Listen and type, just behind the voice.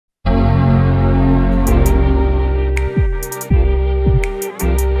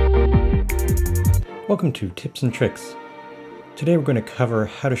Welcome to Tips and Tricks. Today we're going to cover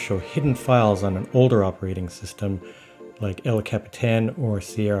how to show hidden files on an older operating system like ElCapitan or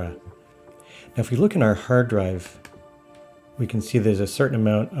Sierra. Now if we look in our hard drive, we can see there's a certain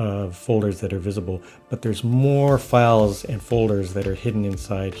amount of folders that are visible, but there's more files and folders that are hidden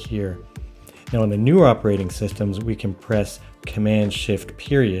inside here. Now on the newer operating systems, we can press Command-Shift-,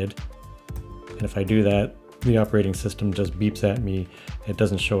 and if I do that, the operating system just beeps at me. It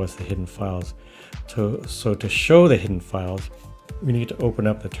doesn't show us the hidden files. So to show the hidden files, we need to open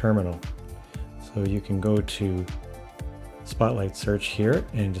up the terminal. So you can go to Spotlight Search here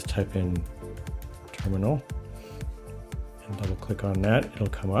and just type in terminal and double click on that. It'll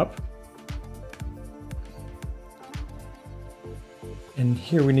come up. And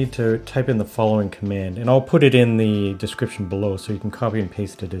here we need to type in the following command, and I'll put it in the description below so you can copy and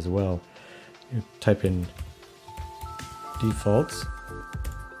paste it as well. You type in defaults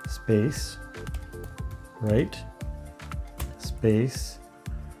space right space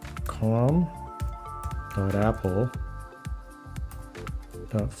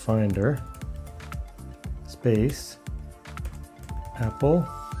com.apple.finder space apple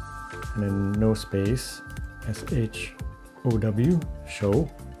and then no space show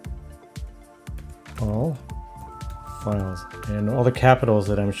all files, and all the capitals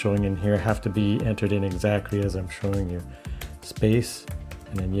that I'm showing in here have to be entered in exactly as I'm showing you. Space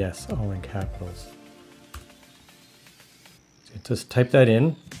and then yes, all in capitals. So just type that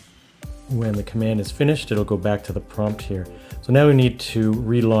in. When the command is finished, it'll go back to the prompt here. So now we need to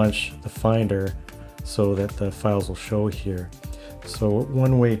relaunch the Finder so that the files will show here. So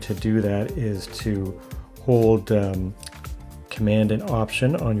one way to do that is to hold Command and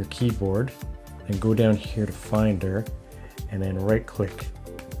Option on your keyboard and go down here to Finder and then right click.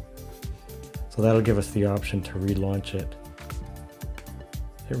 So that'll give us the option to relaunch it.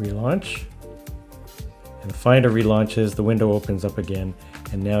 Hit relaunch and the Finder relaunches, the window opens up again,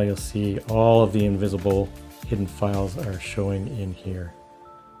 and now you'll see all of the invisible hidden files are showing in here.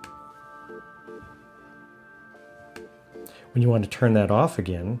 When you want to turn that off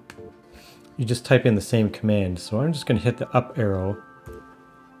again, you just type in the same command. So I'm just going to hit the up arrow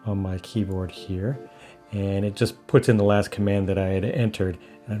on my keyboard here, and it just puts in the last command that I had entered,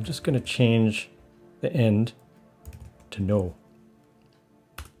 and I'm just going to change the end to no.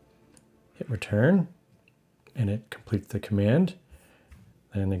 Hit return and it completes the command.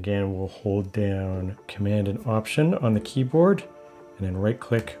 And again, we'll hold down Command and Option on the keyboard and then right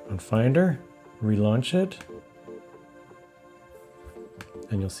click on Finder, relaunch it,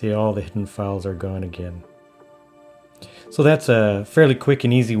 and you'll see all the hidden files are gone again. So that's a fairly quick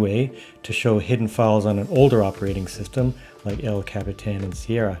and easy way to show hidden files on an older operating system like ElCapitan and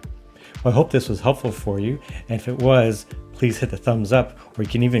Sierra. Well, I hope this was helpful for you, and if it was, please hit the thumbs up, or you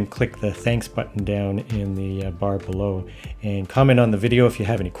can even click the thanks button down in the bar below, and comment on the video if you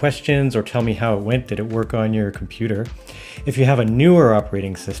have any questions, or tell me how it went. Did it work on your computer? If you have a newer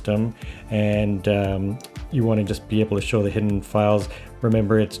operating system and you want to just be able to show the hidden files,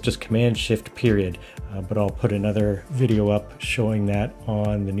 remember it's just Command-Shift-, but I'll put another video up showing that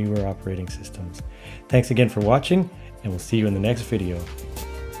on the newer operating systems. Thanks again for watching, and we'll see you in the next video.